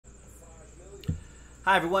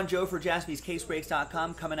Hi everyone, Joe for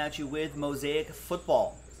jaspyscasebreaks.com coming at you with Mosaic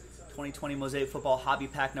Football. 2020 Mosaic Football Hobby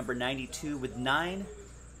Pack number 92 with 9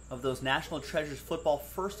 of those National Treasures football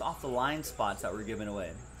first off the line spots that we're giving away.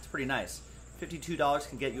 It's pretty nice. $52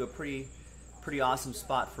 can get you a pretty awesome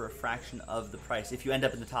spot for a fraction of the price if you end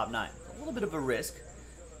up in the top 9. A little bit of a risk,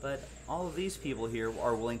 but all of these people here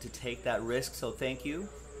are willing to take that risk, so thank you.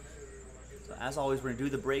 So as always, we're going to do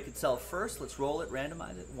the break itself first. Let's roll it,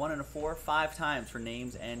 randomize it. 1 and a 4, 5 times for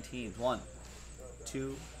names and teams. 1,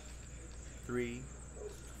 2, 3,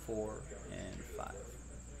 4, and 5.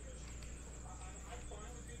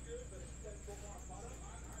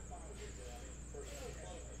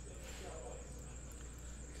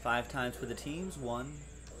 Five times for the teams. 1,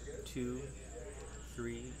 2,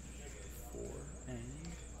 3, 4, and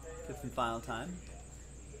fifth and final time.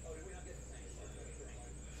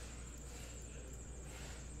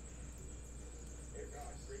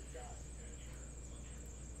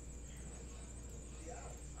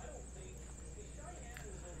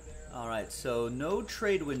 Alright, so no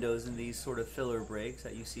trade windows in these sort of filler breaks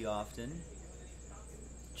that you see often.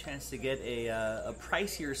 Chance to get a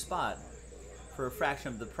pricier spot for a fraction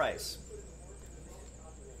of the price.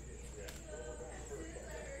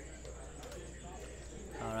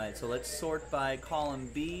 Alright, so let's sort by column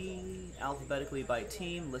B, alphabetically by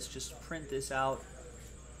team. Let's just print this out.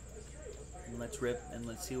 And let's rip and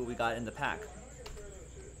let's see what we got in the pack.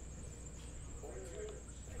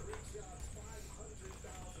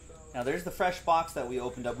 Now there's the fresh box that we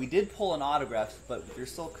opened up. We did pull an autograph, but there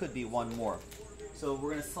still could be one more. So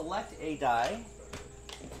we're going to select a die.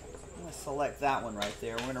 I'm going to select that one right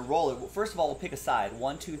there. We're going to roll it. First of all, we'll pick a side.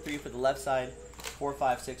 1, 2, 3 for the left side. 4,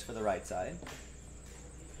 5, 6 for the right side.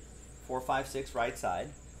 4, 5, 6 right side.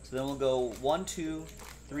 So then we'll go 1, 2,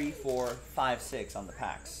 3, 4, 5, 6 on the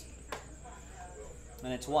packs.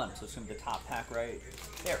 And it's 1, so it's going to be the top pack right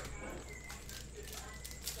there.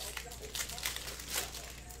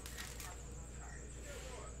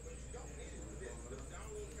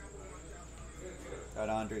 Got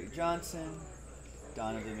Andre Johnson,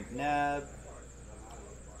 Donovan McNabb,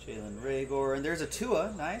 Jalen Rager, and there's a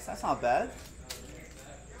Tua. Nice, that's not bad.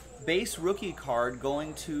 Base rookie card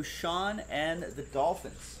going to Sean and the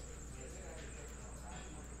Dolphins.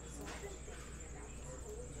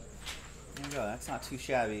 There you go, that's not too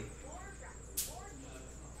shabby.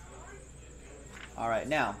 Alright,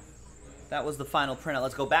 now, that was the final printout.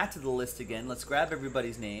 Let's go back to the list again. Let's grab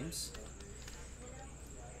everybody's names.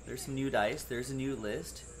 There's some new dice. There's a new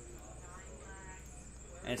list.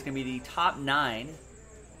 And it's going to be the top 9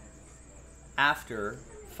 after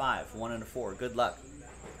 5. 1 and a 4. Good luck.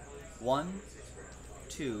 1,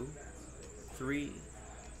 2, 3,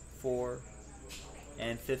 4,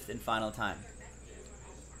 and fifth and final time.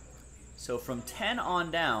 So from 10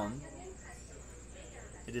 on down,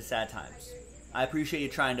 it is sad times. I appreciate you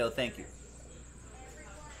trying, though. Thank you.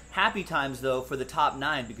 Happy times, though, for the top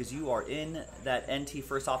 9 because you are in that NT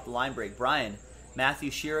first off the line break. Brian,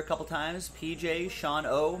 Matthew Shear a couple times, PJ, Sean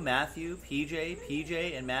O, Matthew,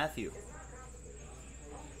 PJ, and Matthew.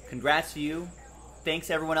 Congrats to you. Thanks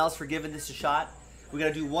everyone else for giving this a shot. We got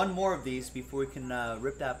to do one more of these before we can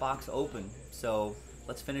rip that box open. So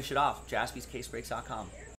let's finish it off. jaspyscasebreaks.com.